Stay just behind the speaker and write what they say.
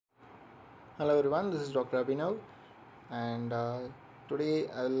Hello everyone, this is Dr. Abhinav, and today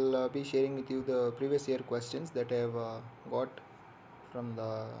I will be sharing with you the previous year questions that I have got from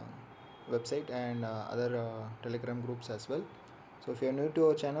the website and other telegram groups as well. So if you are new to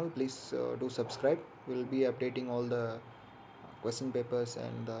our channel, please do subscribe. We will be updating all the question papers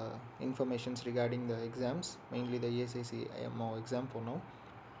and informations regarding the exams, mainly the ESIC IMO exam for now.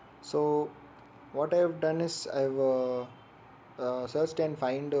 So what I have done is I have searched and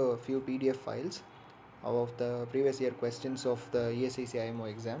find a few PDF files of the previous year questions of the ESIC IMO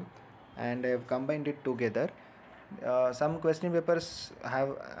exam, and I have combined it together. Some question papers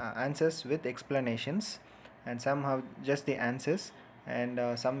have answers with explanations, and some have just the answers, and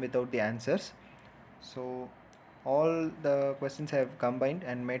some without the answers. So all the questions I have combined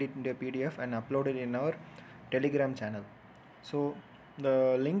and made it into a PDF and uploaded in our Telegram channel. So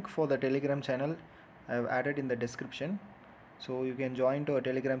the link for the Telegram channel I have added in the description, so you can join to a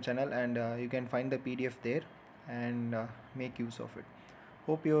Telegram channel and you can find the PDF there and make use of it.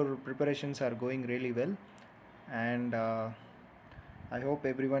 Hope your preparations are going really well, and I hope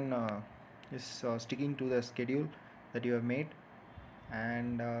everyone is sticking to the schedule that you have made,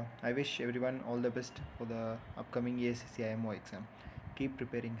 and I wish everyone all the best for the upcoming ESIC IMO exam. Keep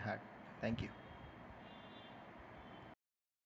preparing hard. Thank you.